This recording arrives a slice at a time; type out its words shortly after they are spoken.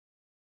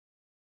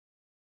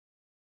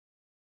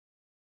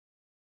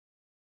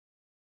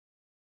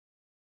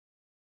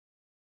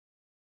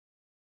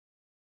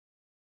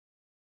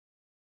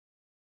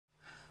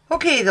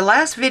Okay, the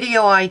last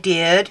video I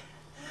did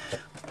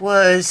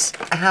was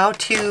how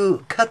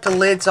to cut the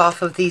lids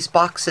off of these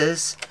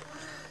boxes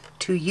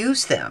to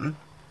use them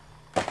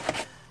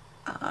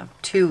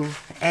to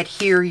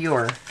adhere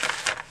your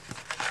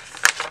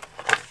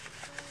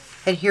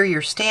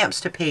stamps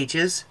to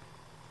pages.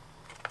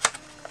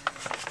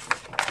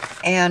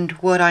 And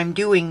what I'm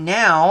doing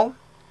now,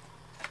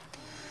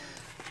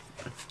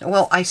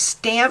 well, I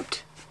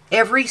stamped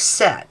every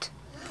set.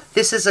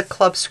 This is a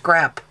Club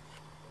Scrap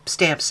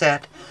stamp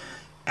set,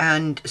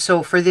 and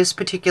so for this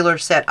particular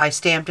set I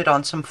stamped it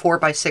on some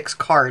 4x6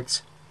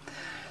 cards,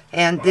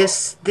 and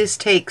this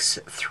takes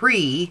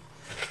 3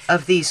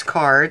 of these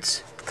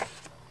cards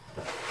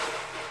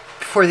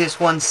for this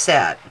one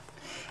set,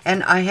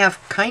 and I have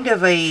kind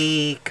of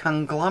a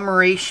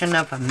conglomeration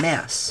of a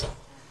mess.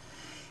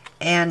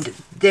 And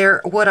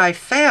what I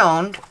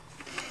found,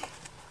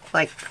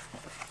 like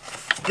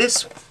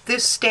this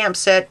stamp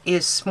set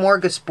is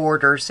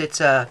Smorgasborders.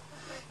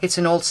 It's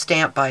an old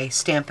stamp by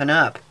Stampin'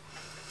 Up.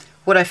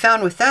 What I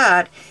found with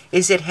that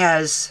is it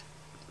has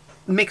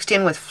mixed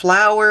in with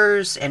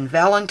flowers and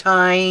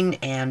Valentine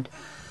and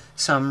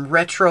some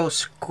retro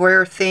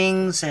square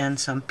things and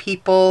some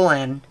people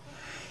and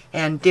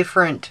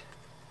different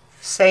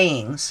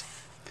sayings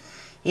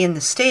in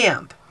the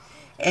stamp.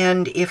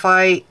 And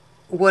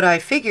what I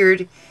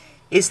figured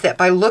is that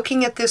by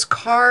looking at this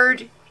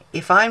card,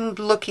 if I'm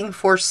looking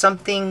for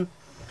something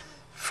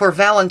for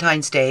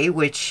Valentine's Day,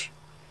 which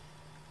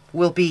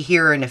will be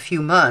here in a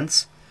few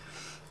months,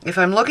 if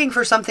I'm looking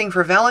for something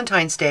for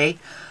Valentine's Day,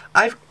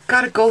 I've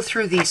got to go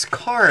through these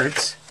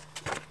cards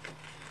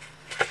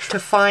to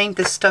find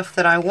the stuff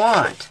that I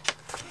want.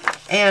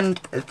 And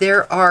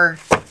there are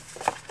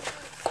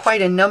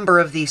quite a number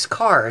of these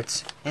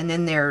cards. And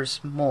then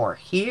there's more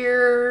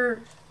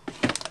here.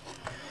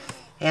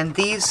 And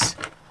these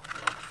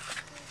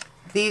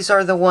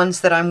are the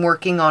ones that I'm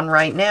working on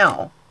right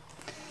now.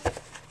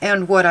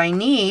 And what I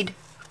need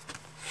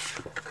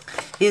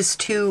is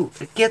to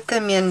get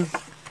them in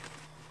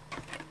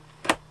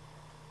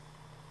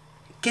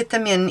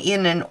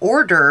an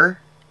order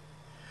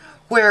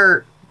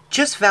where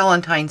just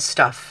Valentine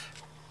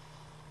stuff,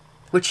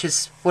 which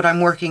is what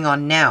I'm working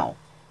on now.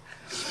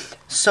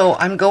 So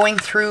I'm going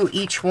through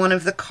each one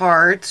of the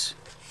cards.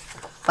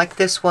 Like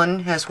this one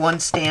has one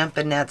stamp,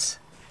 and that's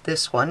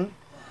this one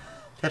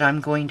that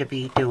I'm going to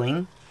be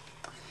doing.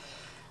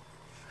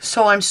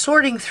 So I'm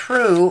sorting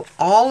through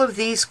all of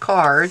these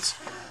cards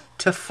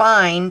to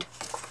find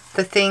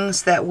the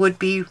things that would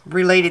be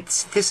related.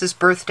 This is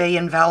birthday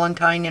and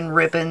Valentine and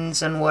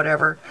ribbons and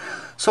whatever.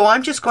 So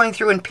I'm just going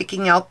through and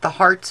picking out the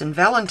hearts and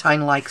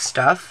Valentine-like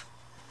stuff.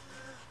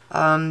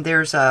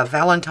 There's a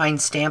Valentine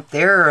stamp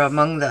there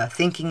among the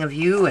thinking of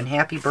you and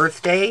happy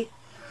birthday.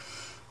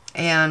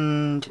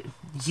 And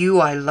you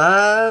I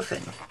love.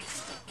 And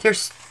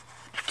there's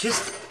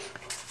just,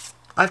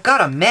 I've got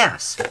a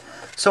mess.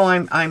 So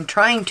I'm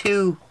trying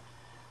to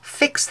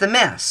fix the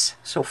mess.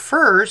 So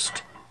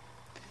first,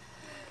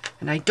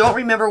 and I don't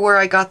remember where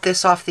I got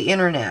this off the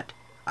internet.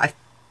 I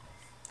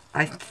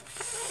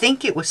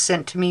think it was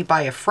sent to me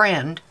by a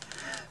friend,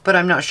 but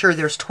I'm not sure.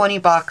 There's 20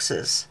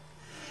 boxes.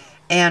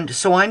 And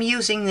so I'm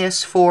using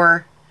this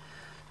for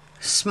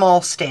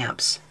small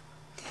stamps.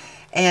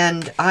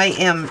 And I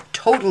am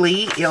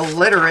totally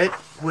illiterate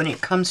when it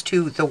comes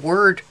to the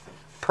Word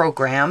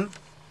program.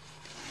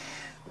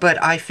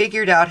 But I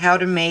figured out how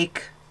to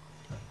make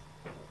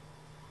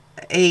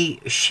a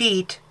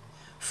sheet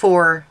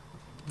for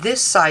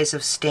this size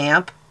of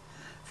stamp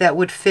that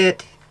would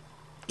fit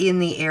in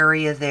the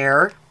area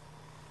there.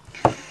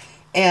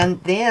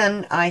 And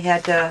then I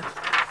had to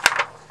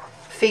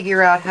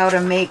figure out how to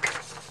make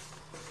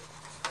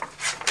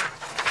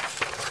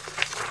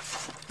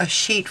a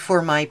sheet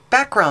for my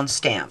background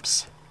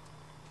stamps.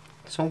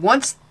 So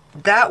once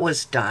that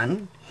was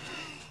done,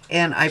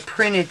 and I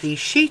printed these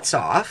sheets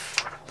off,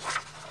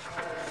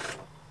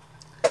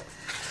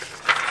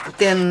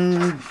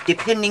 then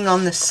depending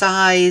on the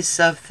size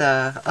of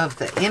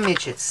the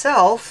image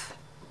itself,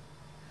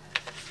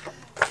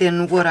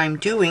 then what I'm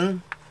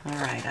doing,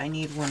 alright, I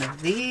need one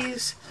of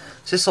these.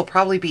 So this will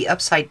probably be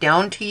upside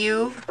down to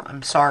you.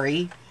 I'm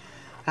sorry.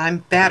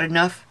 I'm bad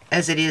enough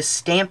as it is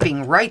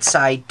stamping right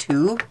side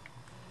too.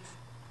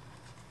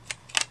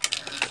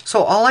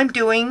 So all I'm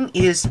doing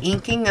is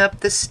inking up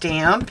the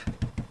stamp.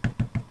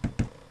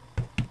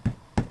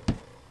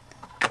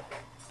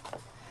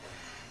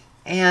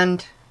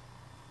 And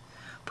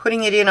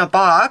putting it in a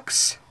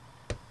box.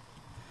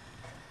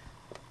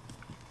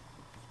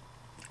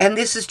 And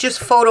this is just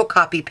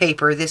photocopy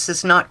paper. This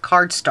is not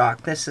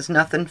cardstock. This is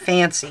nothing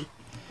fancy.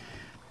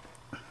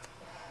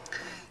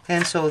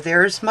 And so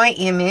there's my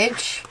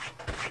image.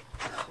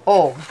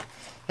 Oh,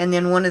 and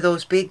then one of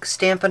those big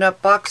Stampin'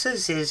 Up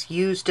boxes is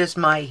used as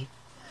my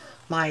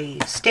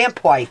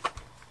stamp wipe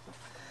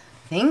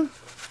thing.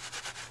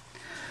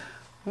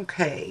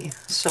 Okay,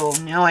 so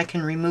now I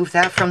can remove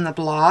that from the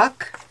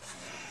block.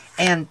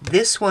 And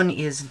this one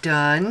is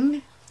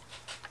done.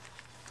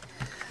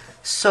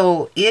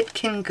 So it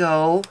can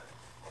go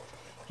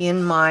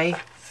in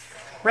my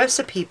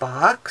recipe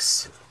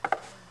box,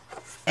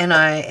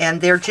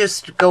 and they're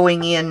just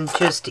going in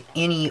just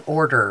any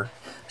order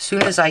as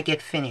soon as I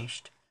get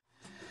finished.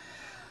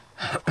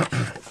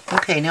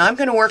 Okay, now I'm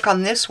going to work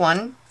on this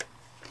one,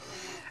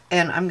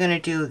 and I'm going to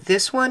do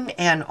this one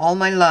and All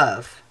My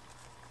Love.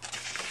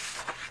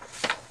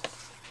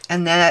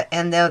 And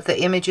the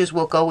images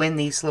will go in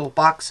these little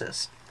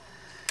boxes.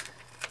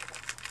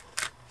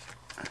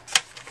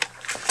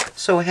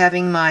 So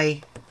having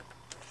my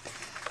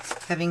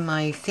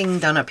thing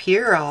done up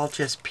here, I'll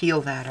just peel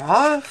that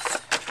off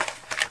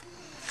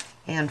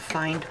and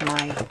find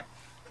my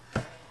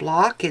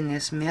block in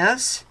this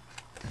mess.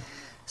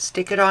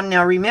 Stick it on.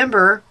 Now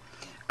remember,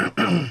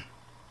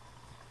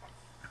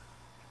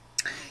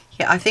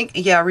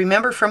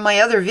 remember from my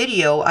other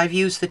video, I've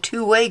used the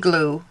two-way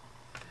glue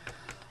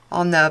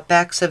on the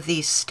backs of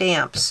these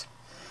stamps,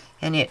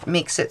 and it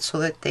makes it so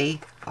that they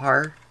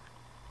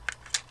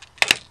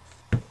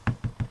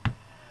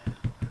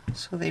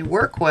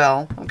work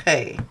well.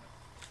 Okay.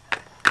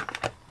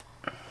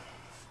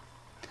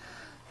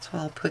 So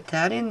I'll put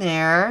that in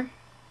there.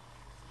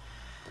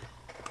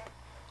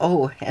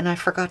 Oh, and I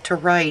forgot to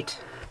write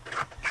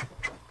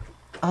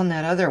on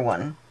that other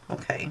one.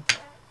 Okay.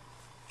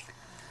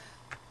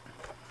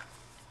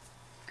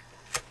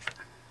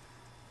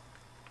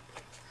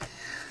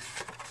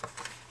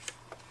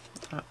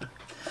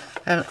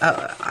 And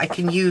I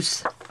can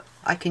use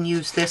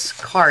this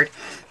card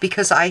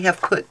because I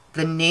have put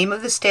the name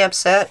of the stamp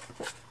set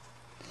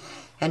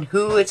and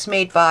who it's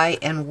made by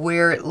and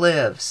where it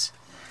lives.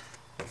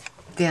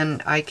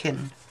 Then I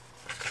can,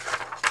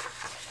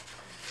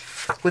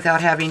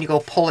 without having to go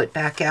pull it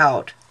back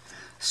out.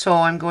 So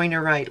I'm going to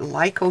write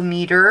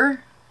Lycometer.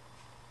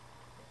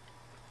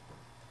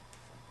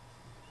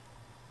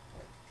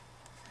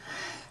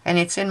 And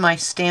it's in my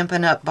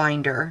Stampin' Up!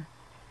 Binder.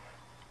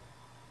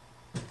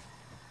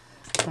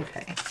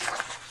 Okay.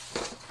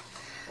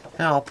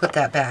 And I'll put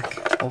that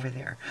back over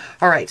there.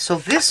 Alright, so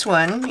this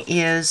one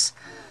is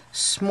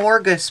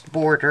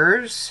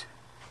Smorgasborders.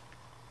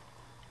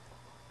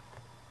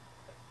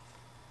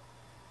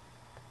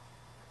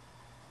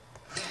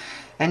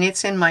 And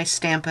it's in my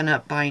Stampin'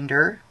 Up!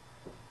 Binder.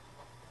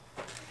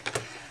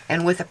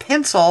 And with a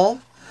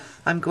pencil,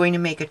 I'm going to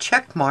make a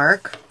check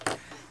mark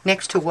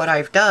next to what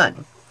I've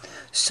done.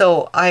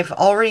 So I've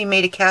already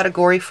made a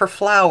category for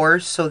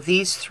flowers, so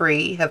these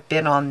three have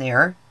been on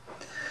there.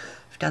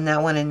 I've done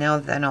that one, and now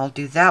then I'll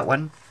do that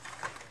one.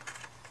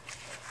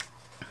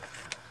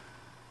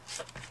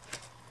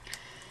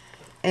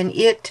 And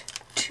it,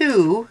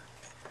 too,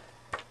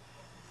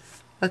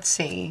 let's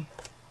see.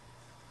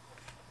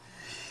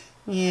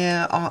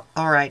 Yeah,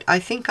 alright. I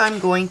think I'm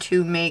going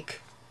to make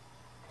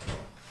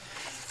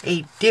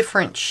a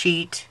different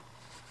sheet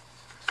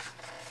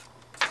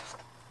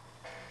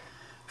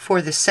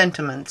for the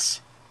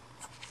sentiments.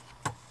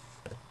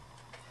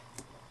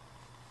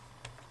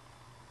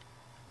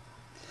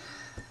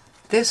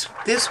 This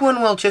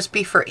one will just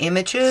be for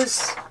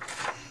images,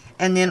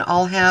 and then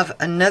I'll have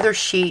another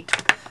sheet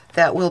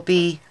that will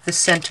be the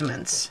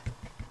sentiments.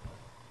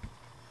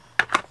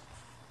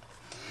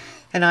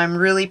 And I'm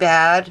really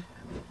bad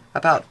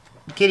about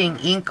getting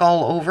ink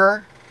all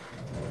over,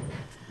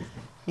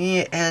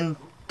 and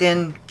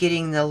then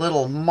getting the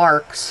little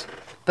marks,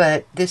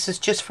 but this is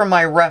just for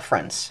my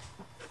reference.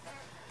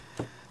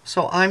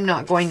 So I'm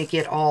not going to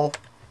get all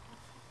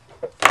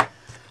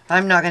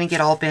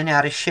bent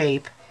out of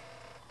shape.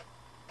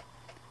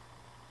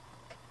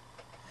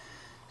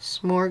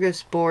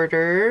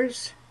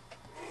 Smorgasborders,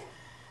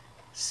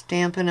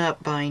 Stampin'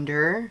 Up!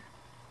 Binder.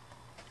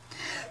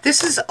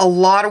 This is a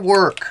lot of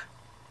work.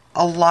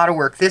 A lot of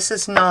work. This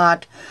is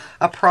not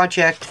a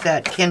project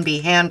that can be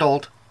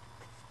handled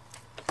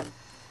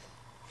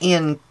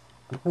in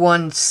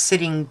one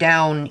sitting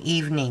down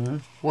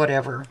evening,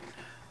 whatever.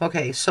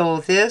 Okay, so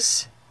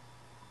this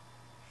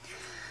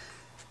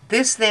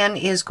then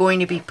is going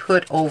to be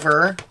put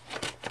over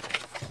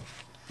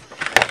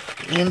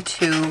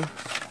into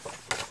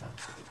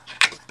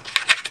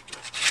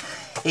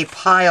a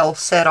pile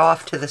set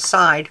off to the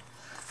side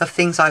of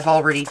things I've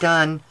already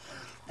done.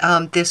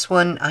 This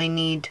one I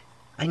need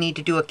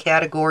to do a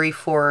category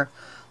for,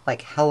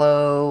 like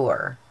hello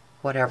or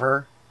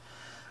whatever,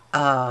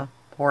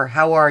 or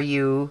how are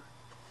you,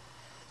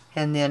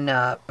 and then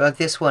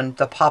this one,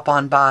 the pop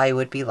on by,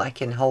 would be like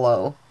in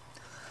hello.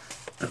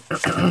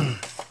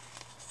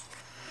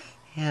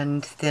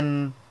 And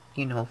then,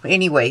 you know,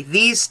 anyway,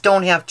 these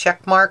don't have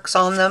check marks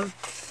on them,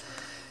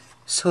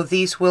 so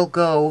these will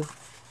go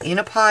in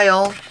a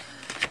pile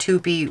to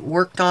be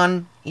worked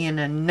on in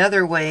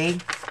another way.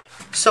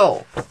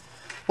 So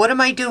what am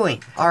I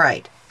doing?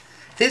 Alright,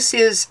 this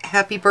is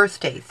Happy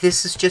Birthday.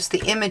 This is just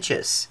the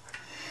images,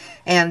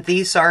 and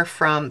these are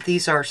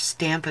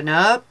Stampin'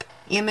 Up!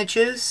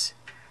 Images,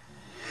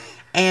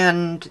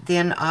 and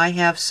then I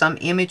have some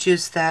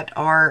images that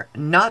are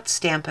not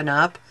Stampin'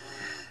 Up!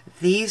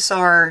 These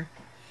are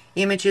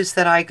images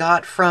that I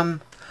got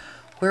from,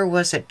 where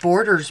was it?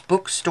 Borders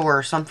Bookstore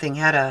or something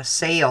had a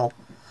sale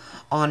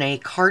on a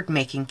card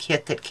making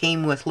kit that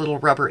came with little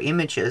rubber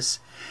images,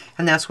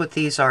 and that's what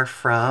these are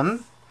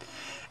from.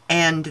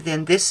 And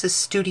then this is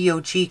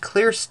Studio G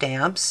clear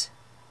stamps,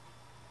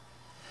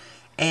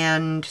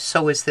 and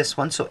so is this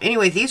one. So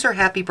anyway, these are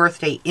happy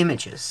birthday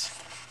images.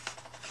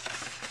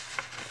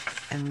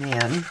 And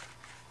then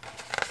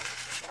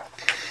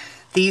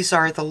these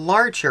are the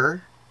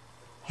larger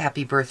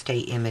happy birthday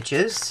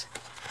images.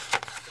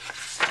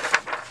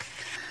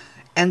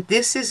 And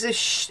this is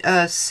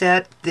a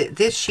set,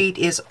 this sheet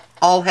is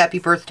all happy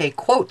birthday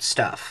quote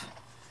stuff.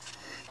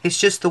 It's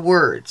just the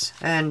words,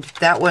 and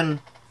that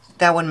one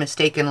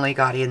mistakenly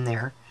got in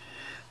there,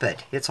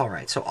 but it's all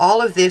right. So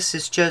all of this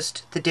is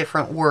just the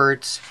different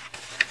words,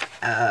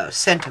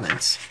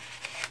 sentiments,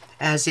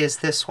 as is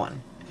this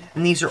one.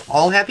 And these are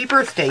all happy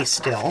birthday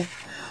still.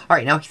 All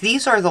right, now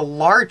these are the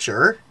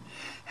larger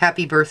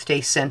happy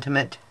birthday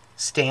sentiment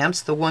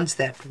stamps, the ones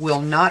that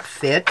will not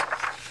fit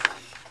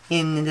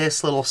in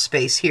this little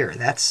space here.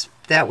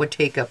 That would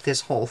take up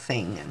this whole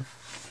thing. And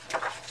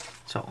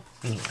so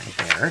anyway,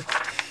 there.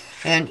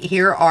 And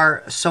here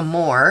are some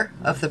more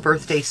of the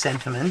birthday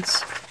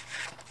sentiments.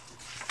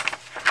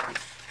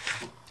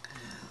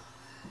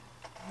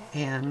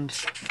 And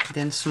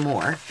then some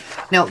more.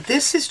 Now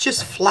this is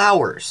just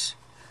flowers.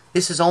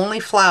 This is only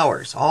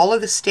flowers. All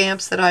of the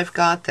stamps that I've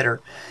got that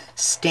are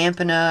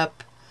Stampin'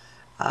 Up,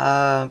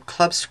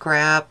 Club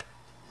Scrap,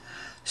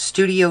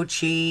 Studio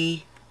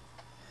G,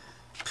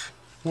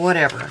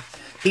 whatever.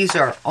 These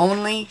are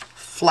only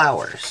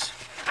flowers.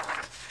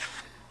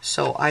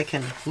 So I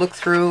can look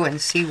through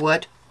and see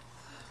what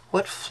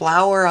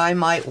flower I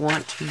might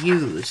want to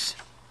use.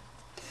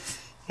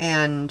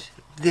 And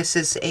this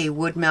is a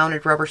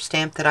wood-mounted rubber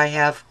stamp that I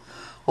have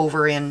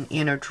over in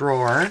a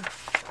drawer.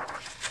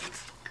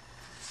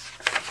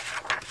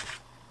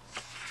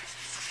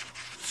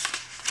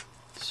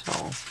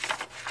 So,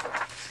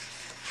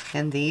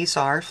 and these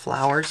are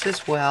flowers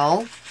as well.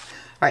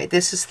 All right,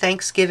 this is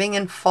Thanksgiving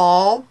and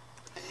fall.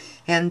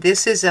 And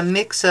this is a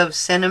mix of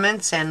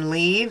sentiments and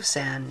leaves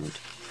and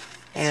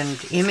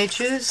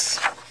images.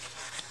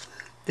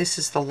 This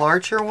is the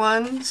larger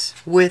ones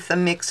with a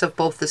mix of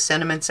both the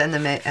sentiments and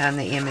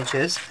the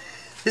images.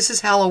 This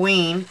is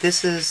Halloween.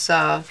 This is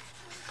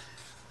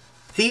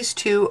these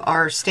two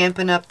are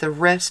Stampin' Up. The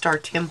rest are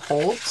Tim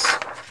Holtz.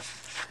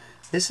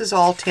 This is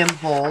all Tim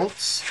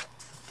Holtz,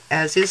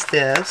 as is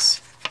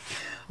this.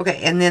 Okay,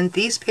 and then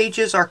these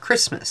pages are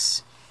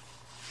Christmas.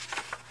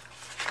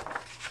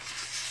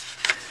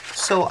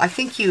 So I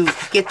think you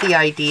get the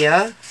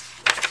idea.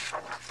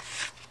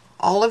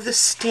 All of the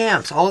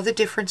stamps, all of the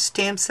different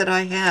stamps that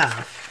I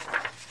have,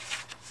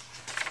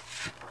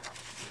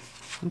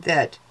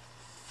 that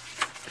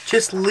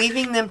just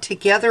leaving them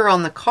together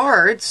on the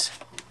cards,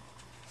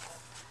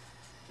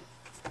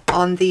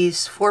 on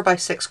these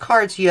 4x6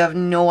 cards, you have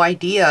no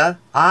idea.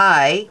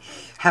 I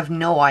have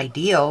no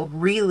idea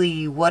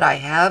really what I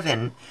have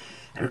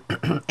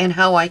and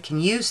how I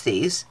can use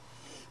these,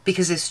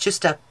 because it's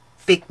just a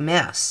big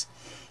mess.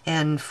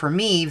 And for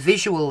me,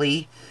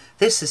 visually,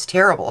 this is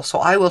terrible, so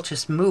I will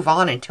just move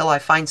on until I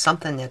find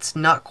something that's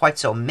not quite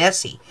so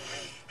messy.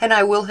 And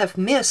I will have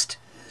missed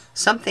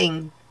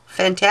something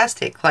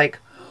fantastic, like,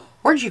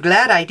 aren't you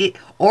glad I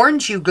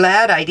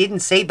didn't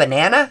say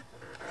banana?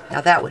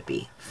 Now that would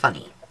be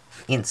funny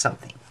in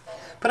something.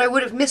 But I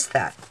would have missed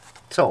that.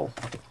 So,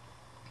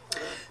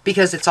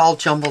 because it's all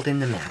jumbled in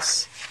the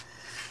mess.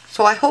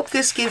 So I hope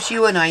this gives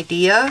you an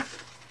idea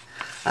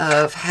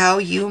of how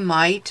you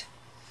might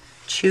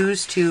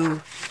choose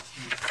to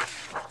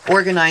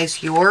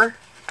organize your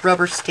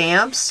rubber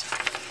stamps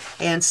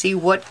and see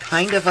what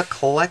kind of a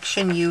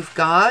collection you've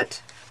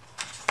got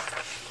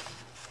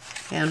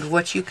and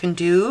what you can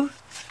do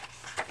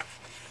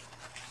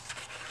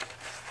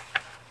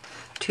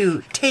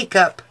to take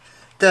up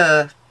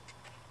the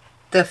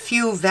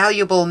few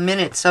valuable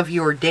minutes of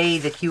your day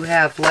that you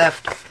have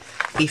left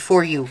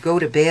before you go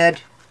to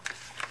bed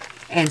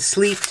and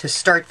sleep to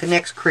start the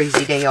next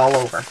crazy day all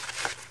over.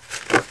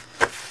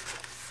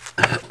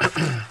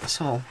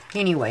 So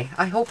anyway,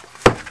 I hope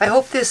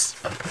this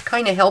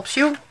kind of helps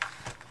you,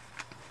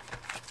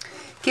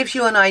 gives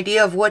you an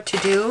idea of what to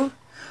do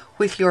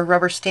with your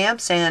rubber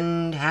stamps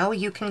and how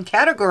you can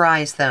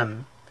categorize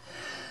them.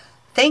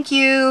 Thank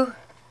you.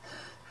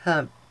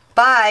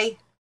 Bye.